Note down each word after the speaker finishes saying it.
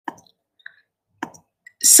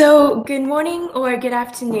Good morning or good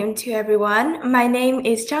afternoon to everyone. My name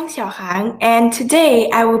is Zhang Xiaohang, and today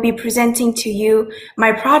I will be presenting to you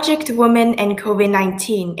my project Women and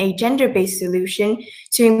COVID-19, a gender-based solution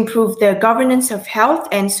to improve the governance of health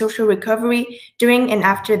and social recovery during and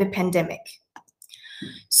after the pandemic.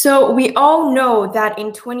 So we all know that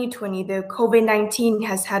in 2020, the COVID-19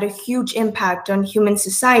 has had a huge impact on human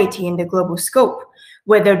society in the global scope,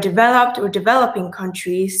 whether developed or developing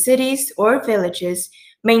countries, cities or villages,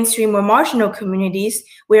 mainstream or marginal communities,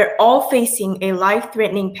 we're all facing a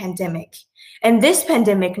life-threatening pandemic. And this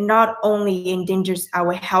pandemic not only endangers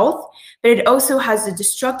our health, but it also has a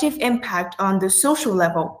destructive impact on the social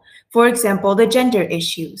level, for example, the gender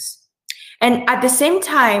issues. And at the same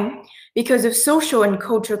time, because of social and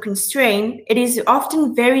cultural constraint, it is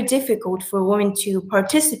often very difficult for women to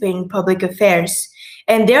participate in public affairs.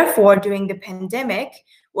 And therefore, during the pandemic,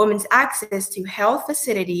 women's access to health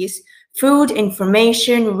facilities, food,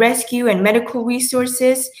 information, rescue and medical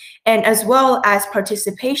resources, and as well as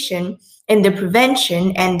participation in the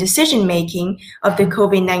prevention and decision-making of the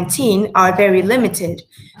COVID-19 are very limited.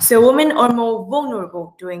 So women are more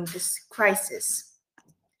vulnerable during this crisis.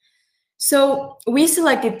 So we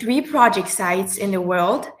selected 3 project sites in the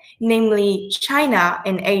world, namely China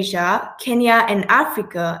in Asia, Kenya in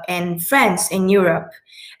Africa, and France in Europe.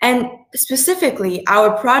 And specifically,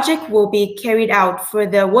 our project will be carried out for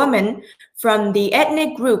the women from the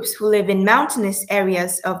ethnic groups who live in mountainous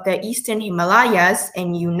areas of the Eastern Himalayas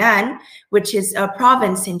and Yunnan, which is a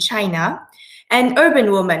province in China, and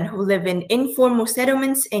urban women who live in informal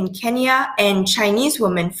settlements in Kenya, and Chinese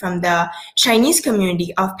women from the Chinese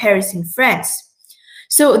community of Paris in France.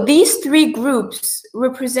 So these 3 groups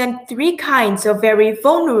represent 3 kinds of very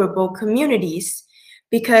vulnerable communities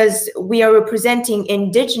because we are representing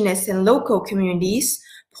indigenous and local communities,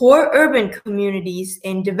 poor urban communities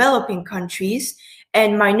in developing countries,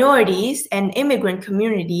 and minorities and immigrant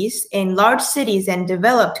communities in large cities and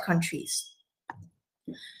developed countries.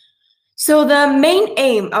 So the main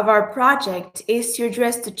aim of our project is to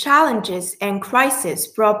address the challenges and crises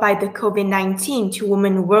brought by the COVID-19 to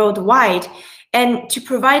women worldwide and to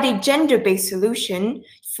provide a gender-based solution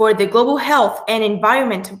for the global health and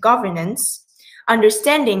environmental governance.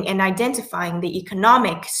 Understanding and identifying the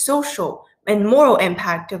economic, social, and moral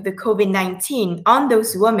impact of the COVID-19 on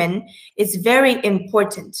those women is very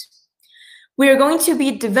important. We are going to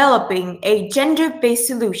be developing a gender-based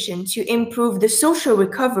solution to improve the social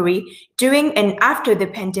recovery during and after the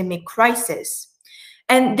pandemic crisis.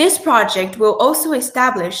 And this project will also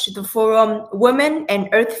establish the forum Women and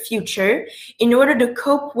Earth Future in order to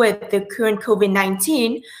cope with the current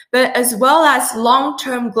COVID-19, but as well as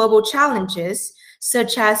long-term global challenges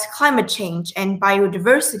such as climate change and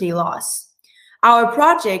biodiversity loss. Our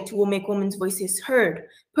project will make women's voices heard,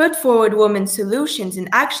 put forward women's solutions and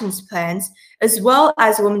actions plans, as well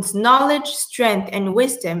as women's knowledge, strength, and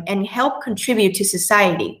wisdom, and help contribute to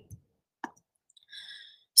society.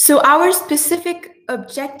 So our specific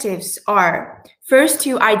objectives are, first,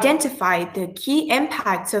 to identify the key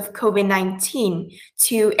impacts of COVID-19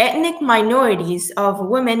 to ethnic minorities of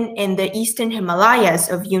women in the Eastern Himalayas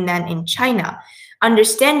of Yunnan in China,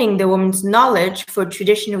 understanding the women's knowledge for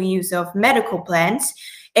traditional use of medical plants,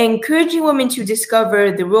 encouraging women to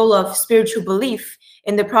discover the role of spiritual belief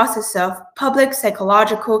in the process of public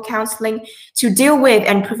psychological counseling to deal with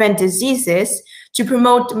and prevent diseases, to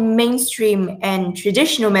promote mainstream and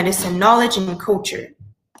traditional medicine knowledge and culture.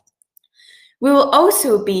 We will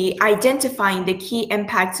also be identifying the key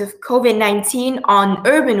impacts of COVID-19 on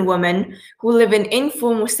urban women who live in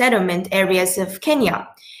informal settlement areas of Kenya,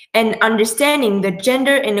 and understanding the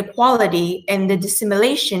gender inequality and the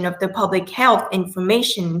dissemination of the public health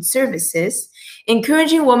information services,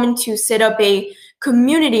 encouraging women to set up a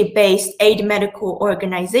community-based aid medical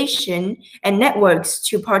organization and networks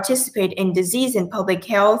to participate in disease and public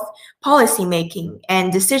health policymaking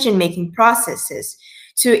and decision-making processes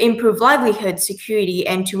to improve livelihood security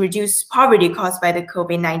and to reduce poverty caused by the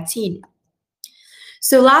COVID-19.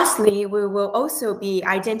 So lastly, we will also be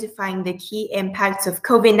identifying the key impacts of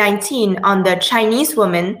COVID-19 on the Chinese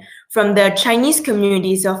women from the Chinese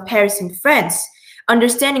communities of Paris and France,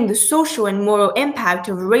 understanding the social and moral impact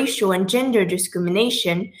of racial and gender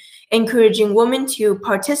discrimination, encouraging women to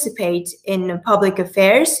participate in public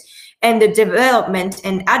affairs, and the development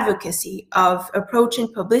and advocacy of approach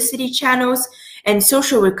and publicity channels and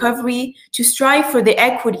social recovery to strive for the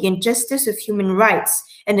equity and justice of human rights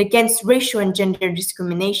and against racial and gender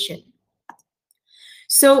discrimination.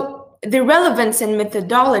 So the relevance and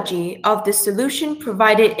methodology of the solution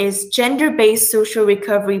provided is Gender-Based Social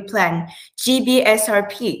Recovery Plan,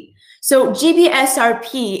 GBSRP. So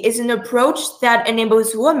GBSRP is an approach that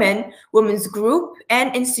enables women, women's group,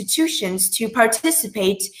 and institutions to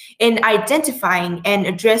participate in identifying and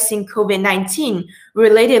addressing COVID-19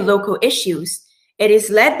 related local issues. It is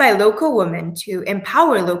led by local women to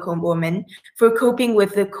empower local women for coping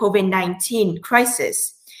with the COVID-19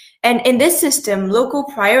 crisis. And in this system, local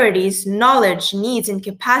priorities, knowledge, needs, and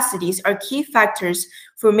capacities are key factors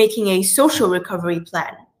for making a social recovery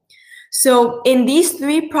plan. So in these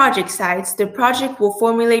 3 project sites, the project will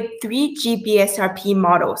formulate 3 GBSRP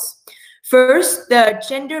models. First, the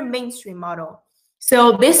gender mainstream model.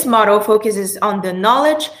 So this model focuses on the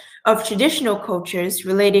knowledge of traditional cultures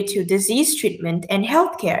related to disease treatment and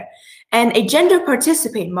healthcare, and a gender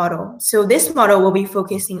participate model. So this model will be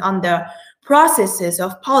focusing on the processes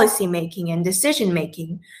of policymaking and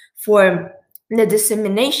decision-making for the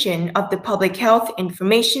dissemination of the public health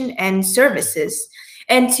information and services,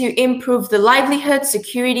 and to improve the livelihood,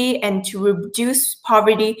 security, and to reduce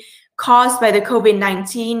poverty caused by the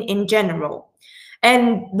COVID-19 in general.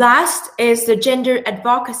 And last is the gender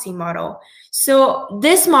advocacy model. So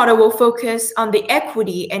this model will focus on the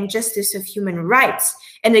equity and justice of human rights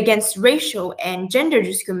and against racial and gender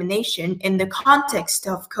discrimination in the context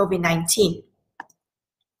of COVID-19.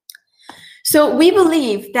 So we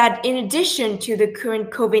believe that in addition to the current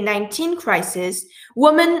COVID-19 crisis,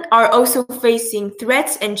 women are also facing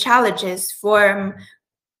threats and challenges from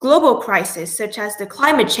global crises such as the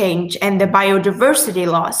climate change and the biodiversity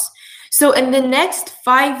loss. So in the next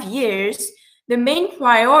 5 years, the main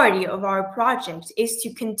priority of our project is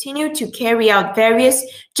to continue to carry out various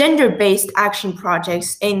gender-based action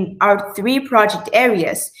projects in our 3 project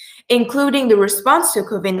areas, including the response to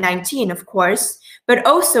COVID-19, of course, but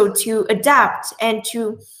also to adapt and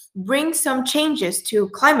to bring some changes to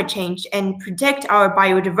climate change and protect our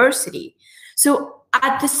biodiversity. So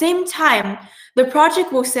at the same time, the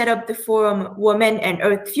project will set up the forum Women and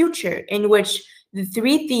Earth Future, in which the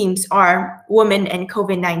 3 themes are women and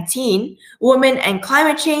COVID-19, women and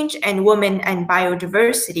climate change, and women and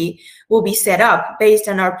biodiversity will be set up based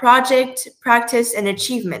on our project, practice, and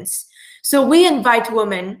achievements. So we invite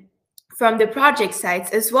women from the project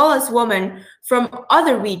sites, as well as women from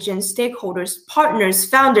other regions, stakeholders, partners,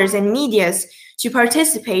 founders, and medias to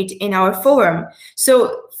participate in our forum.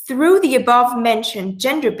 So through the above-mentioned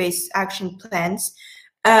gender-based action plans,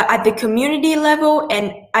 at the community level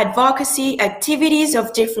and advocacy activities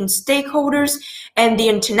of different stakeholders and the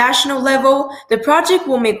international level, the project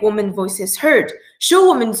will make women's voices heard,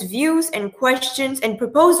 show women's views and questions, and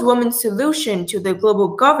propose women's solution to the global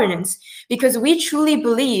governance, because we truly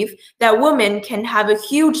believe that women can have a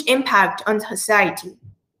huge impact on society.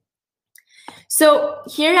 So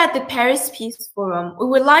here at the Paris Peace Forum, we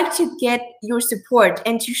would like to get your support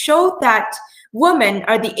and to show that women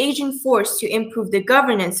are the agent force to improve the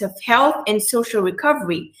governance of health and social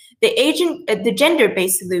recovery. The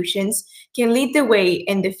gender-based solutions can lead the way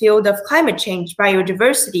in the field of climate change,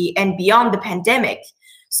 biodiversity, and beyond the pandemic.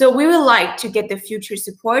 So we would like to get the future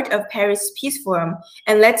support of Paris Peace Forum,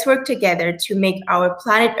 and let's work together to make our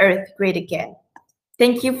planet Earth great again.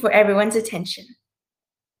 Thank you for everyone's attention.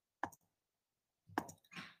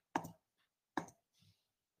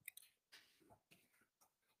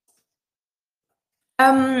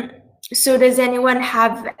 So does anyone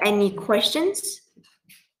have any questions?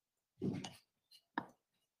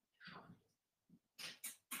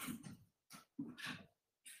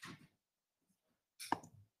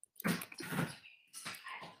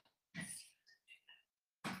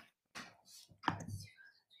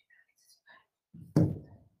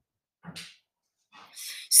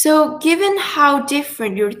 So given how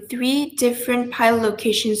different your 3 different pilot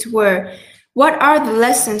locations were, what are the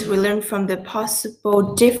lessons we learned from the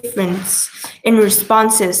possible difference in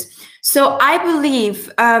responses? So I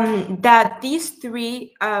believe that these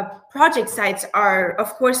 3 project sites are, of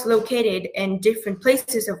course, located in different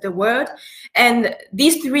places of the world. And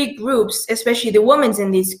these 3 groups, especially the women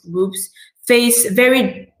in these groups, face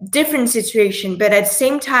very different situations, but at the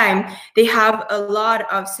same time, they have a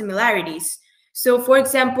lot of similarities. So for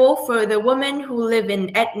example, for the women who live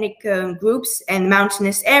in ethnic groups and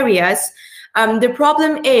mountainous areas, the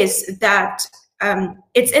problem is that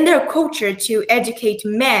it's in their culture to educate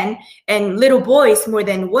men and little boys more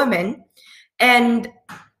than women. And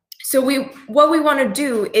so what we want to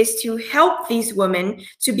do is to help these women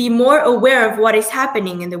to be more aware of what is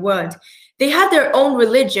happening in the world. They have their own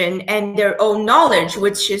religion and their own knowledge,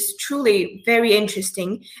 which is truly very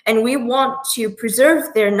interesting. And we want to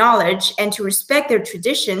preserve their knowledge and to respect their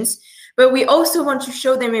traditions, but we also want to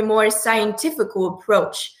show them a more scientific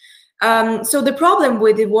approach. So the problem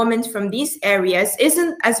with the women from these areas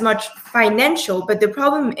isn't as much financial, but the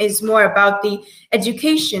problem is more about the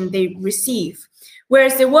education they receive.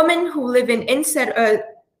 Whereas the women who live in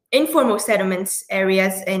informal settlements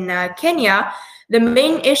areas in Kenya, the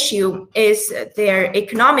main issue is their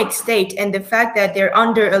economic state and the fact that they're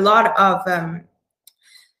under a lot of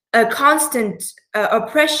a constant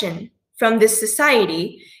oppression from the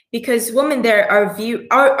society, because women there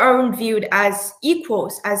aren't viewed as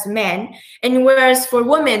equals as men, and whereas for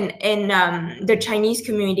women in the Chinese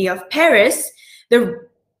community of Paris, the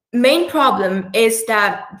main problem is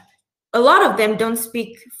that a lot of them don't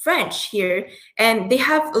speak French here, and they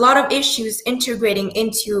have a lot of issues integrating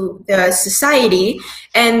into the society,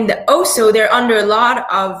 and also they're under a lot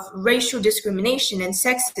of racial discrimination and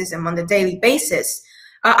sexism on the daily basis.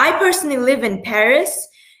 I personally live in Paris,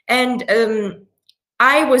 and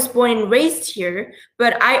I was born and raised here,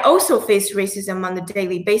 but I also face racism on a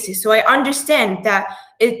daily basis. So I understand that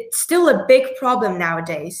it's still a big problem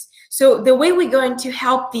nowadays. So the way we're going to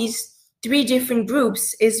help these three different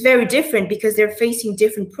groups is very different because they're facing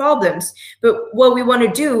different problems. But what we want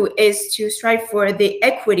to do is to strive for the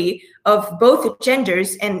equity of both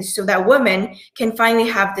genders, and so that women can finally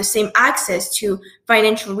have the same access to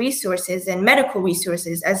financial resources and medical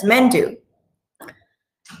resources as men do.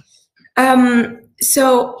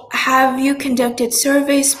 So have you conducted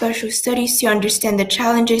surveys, special studies to understand the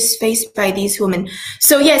challenges faced by these women?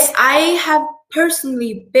 So yes, I have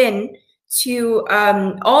personally been to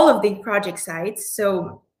all of the project sites.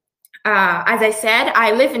 So as I said,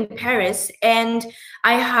 I live in Paris, and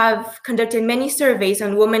I have conducted many surveys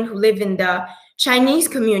on women who live in the Chinese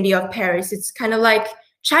community of Paris. It's kind of like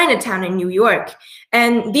Chinatown in New York.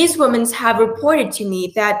 And these women have reported to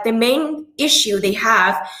me that the main issue they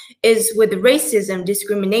have is with racism,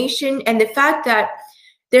 discrimination, and the fact that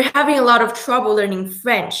they're having a lot of trouble learning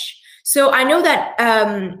French. So I know that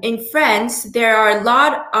in France, there are a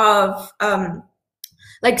lot of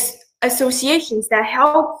like associations that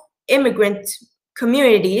help immigrant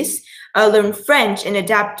communities learn French and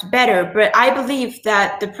adapt better. But I believe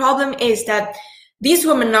that the problem is that these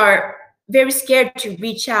women are very scared to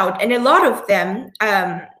reach out. And a lot of them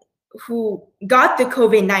who got the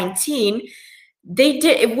COVID-19,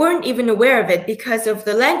 they weren't even aware of it because of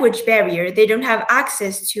the language barrier. They don't have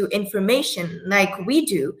access to information like we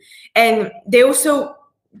do. And they also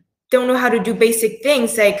don't know how to do basic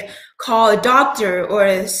things like call a doctor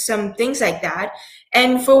or some things like that.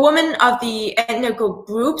 And for women of the ethnical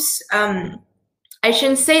groups, I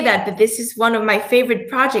shouldn't say that, but this is one of my favorite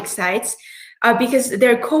project sites because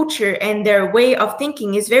their culture and their way of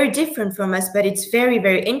thinking is very different from us, but it's very,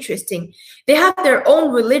 very interesting. They have their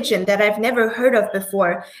own religion that I've never heard of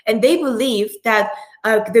before, and they believe that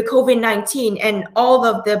the COVID-19 and all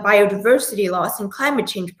of the biodiversity loss and climate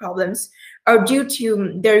change problems are due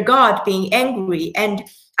to their God being angry. And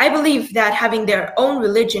I believe that having their own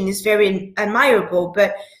religion is very admirable,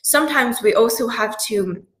 but sometimes we also have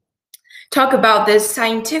to talk about the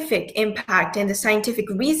scientific impact and the scientific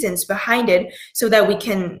reasons behind it so that we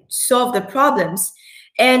can solve the problems.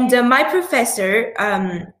 And my professor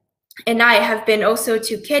and I have been also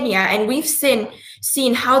to Kenya, and we've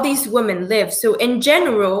seen how these women live. So in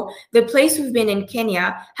general, the place we've been in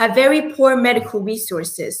Kenya have very poor medical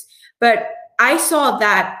resources. But I saw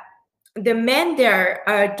that the men there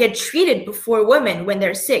get treated before women when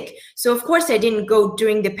they're sick. So of course I didn't go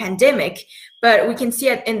during the pandemic, but we can see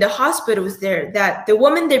it in the hospitals there that the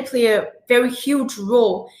women, they play a very huge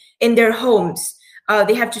role in their homes.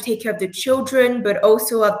 They have to take care of the children, but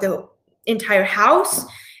also of the entire house.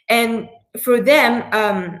 And for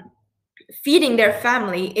them, feeding their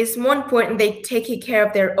family is more important than taking care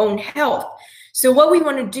of their own health. So what we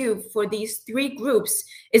want to do for these three groups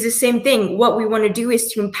is the same thing. What we want to do is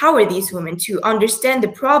to empower these women to understand the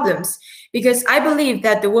problems, because I believe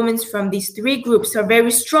that the women from these three groups are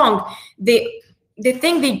very strong. The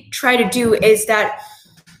thing they try to do is that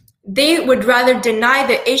they would rather deny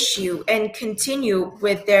the issue and continue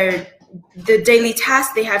with the daily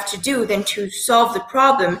tasks they have to do than to solve the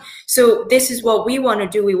problem. So this is what we want to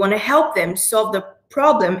do. We want to help them solve the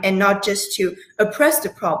problem and not just to oppress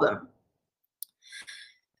the problem.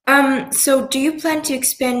 So do you plan to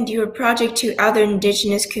expand your project to other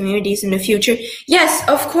indigenous communities in the future? Yes,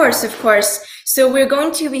 of course, of course. So we're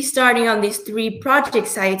going to be starting on these three project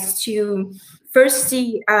sites to first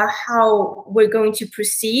see how we're going to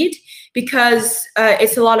proceed, because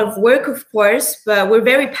it's a lot of work, of course, but we're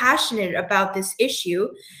very passionate about this issue.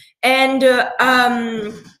 And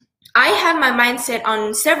I have my mindset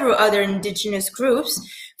on several other indigenous groups.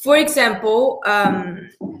 For example,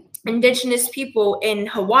 indigenous people in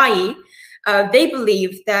Hawaii, they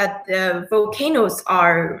believe that the volcanoes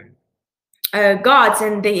are gods,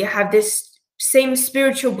 and they have this same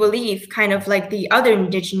spiritual belief, kind of like the other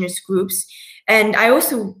indigenous groups. And I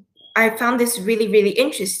found this really, really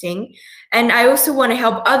interesting. And I also want to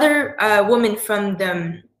help other women from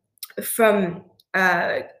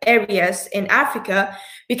areas in Africa,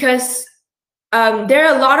 because there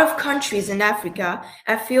are a lot of countries in Africa.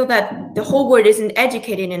 I feel that the whole world isn't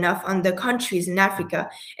educated enough on the countries in Africa.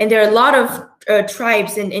 And there are a lot of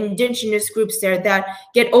tribes and indigenous groups there that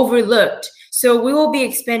get overlooked. So we will be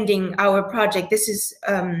expanding our project. This is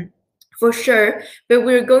for sure, but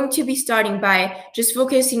we're going to be starting by just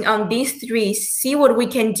focusing on these three, see what we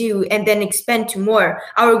can do, and then expand to more.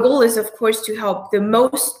 Our goal is, of course, to help the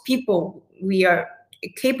most people we are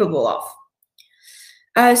capable of.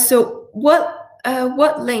 So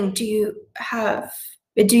what link do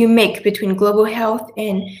you make between global health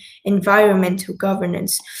and environmental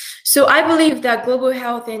governance? So I believe that global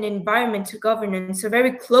health and environmental governance are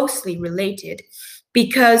very closely related,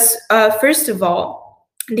 because first of all,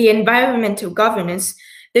 the environmental governance,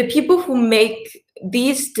 the people who make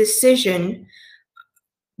these decisions,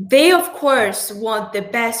 they of course want the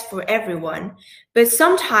best for everyone, but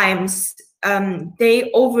sometimes they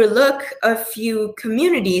overlook a few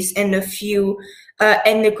communities and a few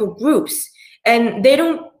ethnical groups, and they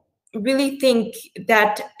don't really think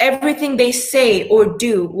that everything they say or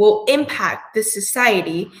do will impact the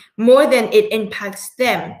society more than it impacts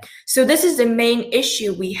them. So this is the main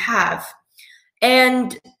issue we have.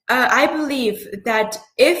 And I believe that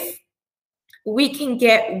if we can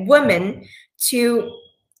get women to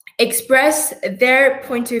express their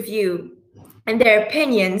point of view and their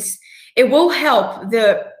opinions, it will help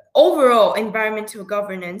the overall environmental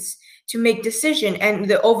governance to make decision and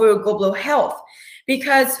the overall global health.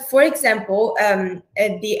 Because, for example,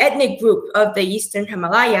 the ethnic group of the Eastern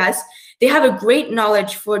Himalayas, they have a great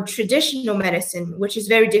knowledge for traditional medicine, which is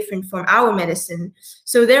very different from our medicine.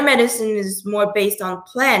 So their medicine is more based on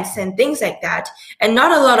plants and things like that. And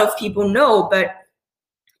not a lot of people know, but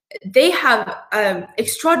they have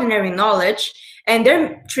extraordinary knowledge, and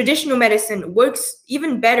their traditional medicine works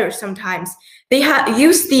even better sometimes. They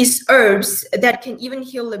use these herbs that can even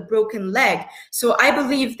heal a broken leg. So I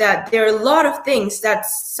believe that there are a lot of things that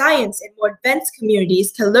science and more advanced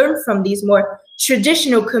communities can learn from these more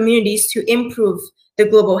traditional communities to improve the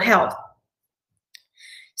global health.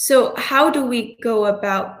 So how do we go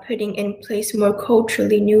about putting in place more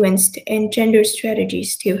culturally nuanced and gender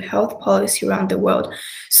strategies to health policy around the world?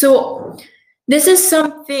 So this is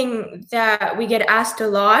something that we get asked a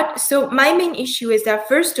lot. So my main issue is that,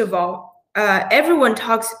 first of all, everyone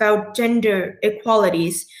talks about gender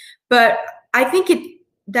equalities, but I think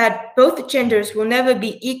that both genders will never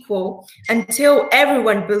be equal until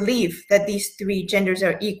everyone believes that these three genders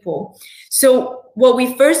are equal. So what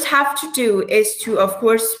we first have to do is to, of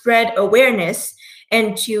course, spread awareness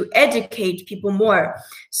and to educate people more.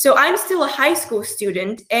 So I'm still a high school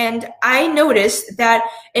student, and I noticed that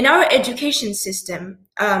in our education system,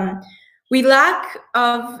 we lack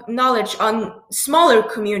of knowledge on smaller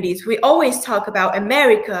communities. We always talk about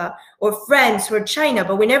America or France or China,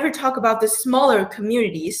 but we never talk about the smaller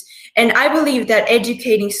communities. And I believe that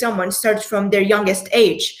educating someone starts from their youngest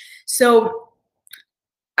age. So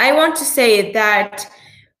I want to say that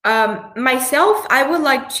myself, I would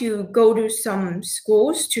like to go to some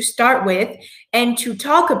schools to start with and to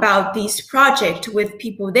talk about this project with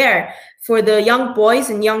people there, for the young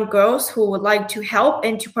boys and young girls who would like to help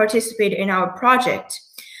and to participate in our project.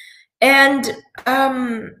 And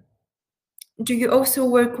do you also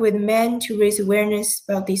work with men to raise awareness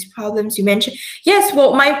about these problems you mentioned? Yes,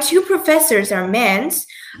 well, my two professors are men.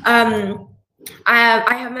 I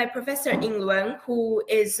have my professor Ying Luan, who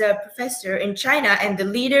is a professor in China and the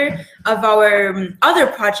leader of our other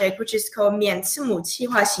project, which is called 免刺母计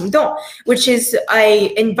划行动, which is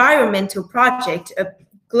an environmental project,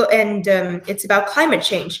 and it's about climate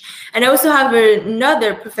change. And I also have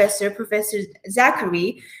another professor, Professor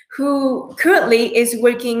Zachary, who currently is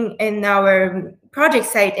working in our project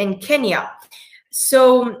site in Kenya.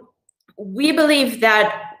 So we believe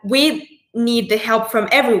that we need the help from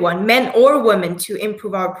everyone, men or women, to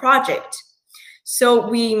improve our project. So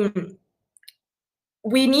we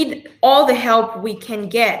need all the help we can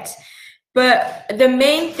get. But the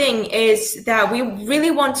main thing is that we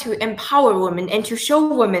really want to empower women and to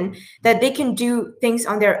show women that they can do things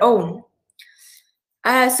on their own.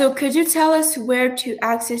 So could you tell us where to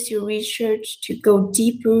access your research to go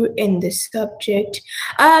deeper in the subject?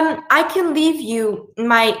 I can leave you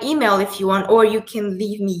my email if you want, or you can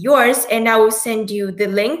leave me yours, and I will send you the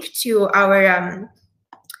link to our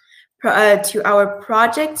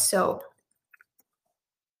project. So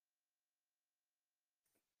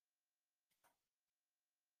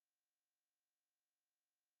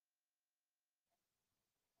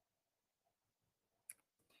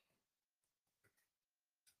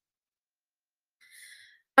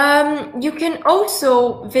You can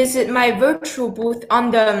also visit my virtual booth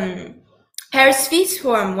on the Paris Feast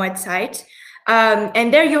Forum website.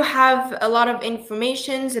 And there you have a lot of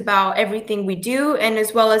information about everything we do and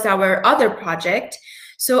as well as our other project.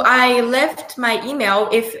 So I left my email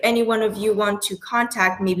if any one of you want to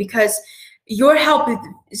contact me, because your help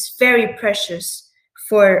is very precious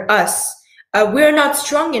for us. We're not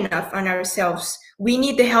strong enough on ourselves. We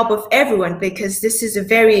need the help of everyone because this is a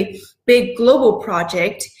very big global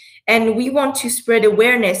project, and we want to spread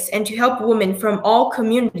awareness and to help women from all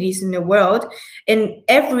communities in the world, in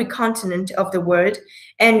every continent of the world.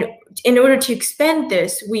 And in order to expand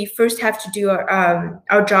this, we first have to do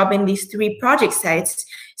our job in these 3 project sites,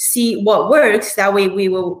 see what works. That way we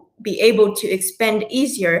will be able to expand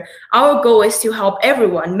easier. Our goal is to help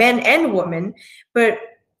everyone, men and women, but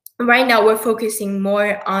right now we're focusing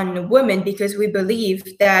more on women because we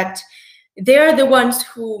believe that they're the ones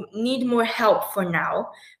who need more help for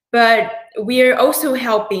now. But we're also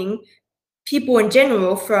helping people in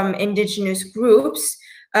general from indigenous groups.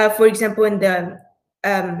 For example, in the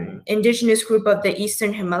indigenous group of the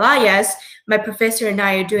Eastern Himalayas, my professor and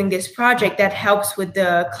I are doing this project that helps with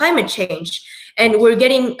the climate change. And we're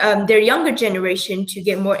getting their younger generation to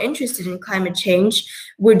get more interested in climate change.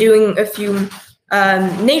 We're doing a few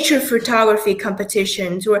nature photography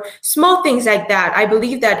competitions or small things like that. I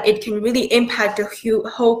believe that it can really impact a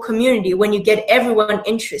whole community when you get everyone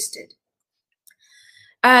interested.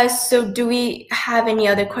 So do we have any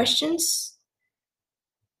other questions?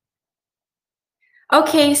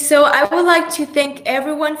 Okay, so I would like to thank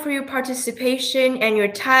everyone for your participation and your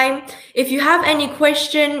time. If you have any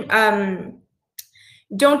question,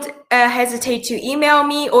 don't hesitate to email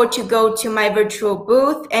me or to go to my virtual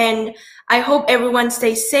booth. And I hope everyone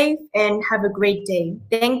stays safe and have a great day.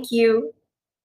 Thank you.